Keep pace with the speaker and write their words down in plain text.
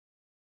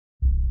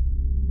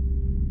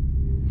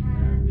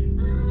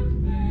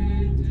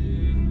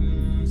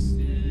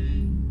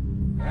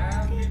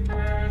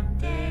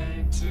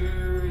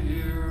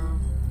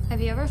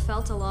ever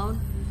felt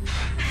alone?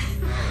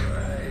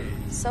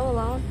 So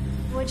alone?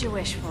 What'd you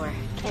wish for?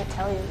 Can't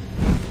tell you.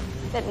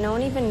 That no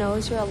one even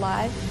knows you're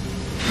alive.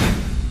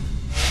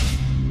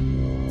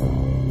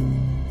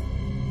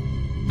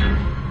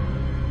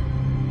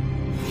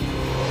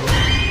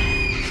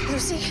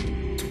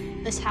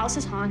 Lucy, this house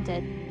is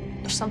haunted.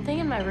 There's something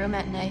in my room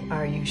at night.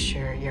 Are you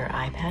sure your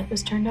iPad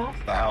was turned off?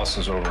 The house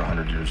is over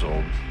 100 years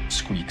old.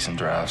 Squeaks and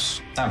drafts.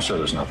 I'm sure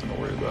there's nothing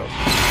to worry about.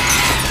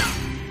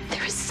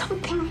 There is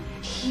something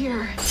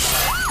here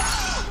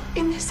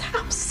in this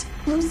house.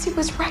 Lucy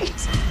was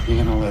right. You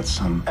gonna let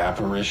some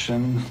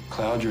apparition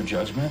cloud your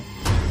judgment?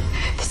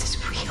 This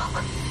is real.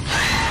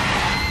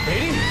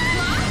 Katie?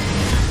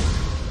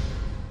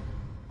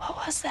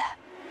 What was that?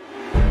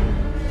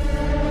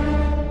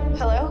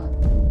 Hello?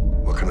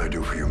 What can I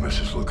do for you,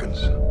 Mrs.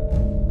 Lukens?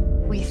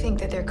 We think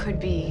that there could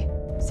be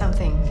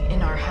something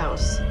in our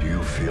house. Do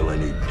you feel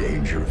any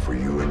danger for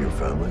you and your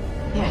family?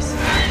 Yes.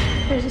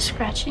 There's a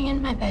scratching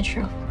in my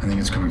bedroom. I think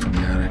it's coming from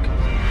the attic.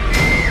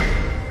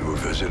 You were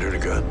visited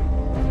again?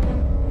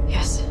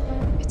 Yes.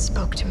 It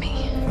spoke to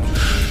me.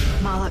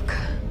 Moloch.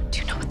 Do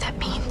you know what that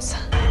means?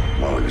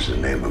 Moloch is the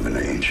name of an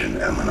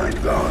ancient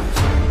Ammonite god.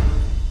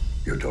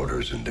 Your daughter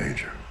is in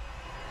danger.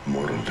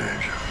 Mortal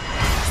danger.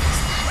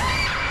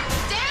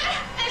 Dad!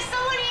 There's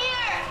someone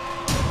here!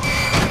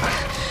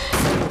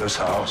 This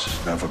house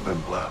has never been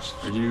blessed.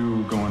 Are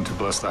you going to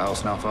bless the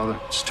house now, Father?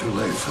 It's too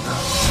late for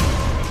that.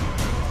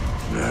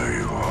 There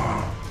you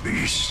are,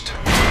 beast.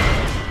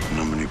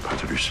 Nomini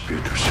Patris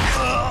Spiritus.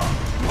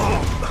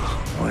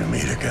 We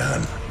meet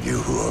again, you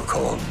who are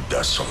called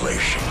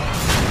Desolation.